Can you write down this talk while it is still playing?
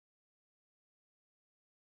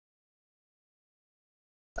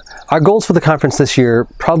our goals for the conference this year,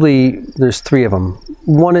 probably there's three of them.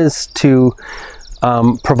 One is to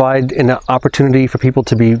provide an opportunity for people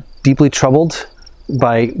to be deeply troubled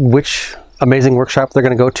by which amazing workshop they're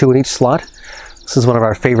going to go to in each slot. This is one of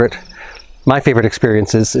my favorite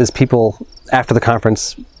experiences, is people after the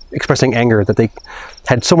conference expressing anger that they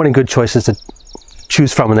had so many good choices to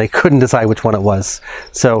choose from and they couldn't decide which one it was.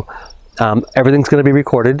 So everything's going to be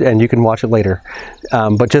recorded and you can watch it later.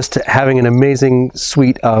 But just having an amazing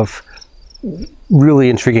suite of really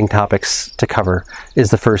intriguing topics to cover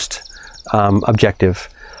is the first objective.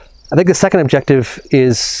 I think the second objective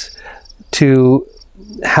is to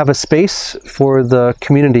have a space for the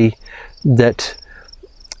community that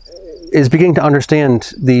is beginning to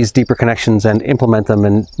understand these deeper connections and implement them,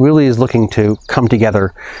 and really is looking to come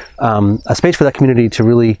together. A space for that community to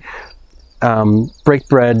really break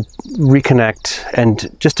bread, reconnect, and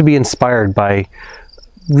just to be inspired by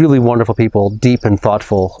really wonderful people, deep and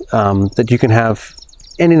thoughtful, that you can have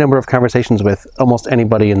any number of conversations with almost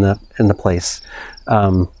anybody in the place.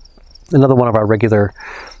 Another one of our regular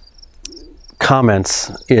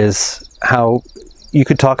comments is how you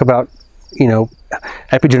could talk about, you know,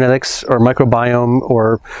 epigenetics or microbiome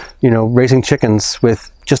or, you know, raising chickens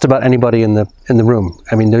with just about anybody in the room.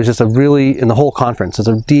 I mean, there's just a really, in the whole conference, there's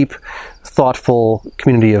a deep, thoughtful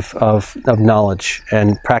community of knowledge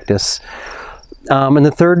and practice. And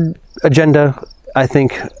the third agenda, I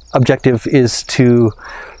think, objective is to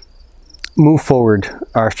move forward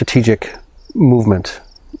our strategic movement,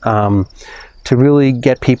 to really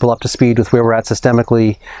get people up to speed with where we're at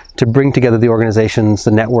systemically, to bring together the organizations,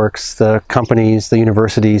 the networks, the companies, the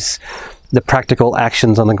universities, the practical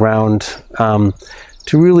actions on the ground,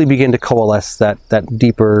 to really begin to coalesce that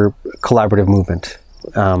deeper collaborative movement,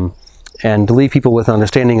 and to leave people with an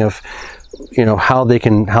understanding of, you know, how they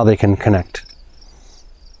can connect.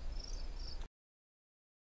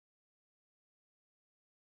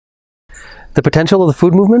 The potential of the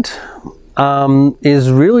food movement is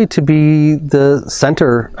really to be the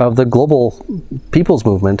center of the global people's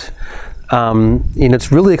movement. And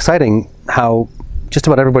it's really exciting how just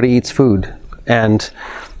about everybody eats food, and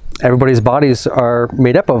everybody's bodies are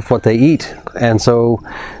made up of what they eat. And so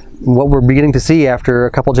what we're beginning to see after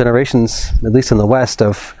a couple generations, at least in the West,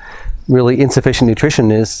 of really insufficient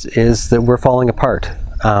nutrition is that we're falling apart,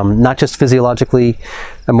 not just physiologically,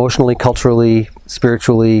 emotionally, culturally,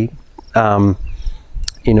 spiritually,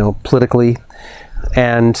 you know, politically.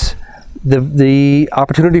 And the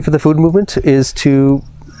opportunity for the food movement is to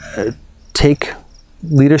take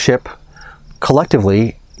leadership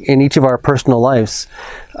collectively in each of our personal lives,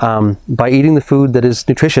 by eating the food that is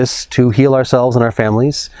nutritious to heal ourselves and our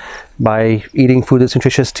families, by eating food that's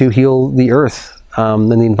nutritious to heal the earth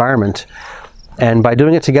and the environment. And by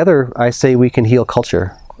doing it together, I say we can heal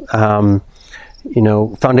culture. You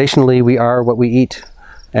know, foundationally, we are what we eat.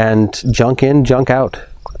 And junk in, junk out,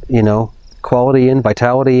 you know, quality in,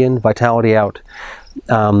 vitality out.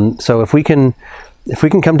 So if we can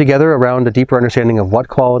come together around a deeper understanding of what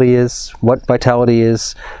quality is, what vitality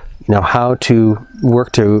is, you know, how to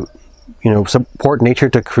work to, you know, support nature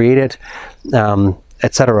to create it,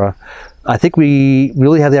 etc., I think we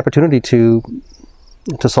really have the opportunity to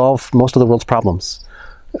solve most of the world's problems.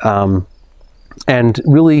 And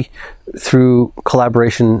really through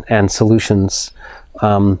collaboration and solutions.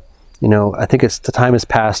 You know, I think the time has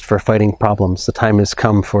passed for fighting problems. The time has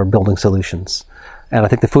come for building solutions. And I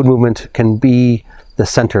think the food movement can be the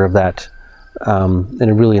center of that in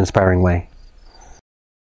a really inspiring way.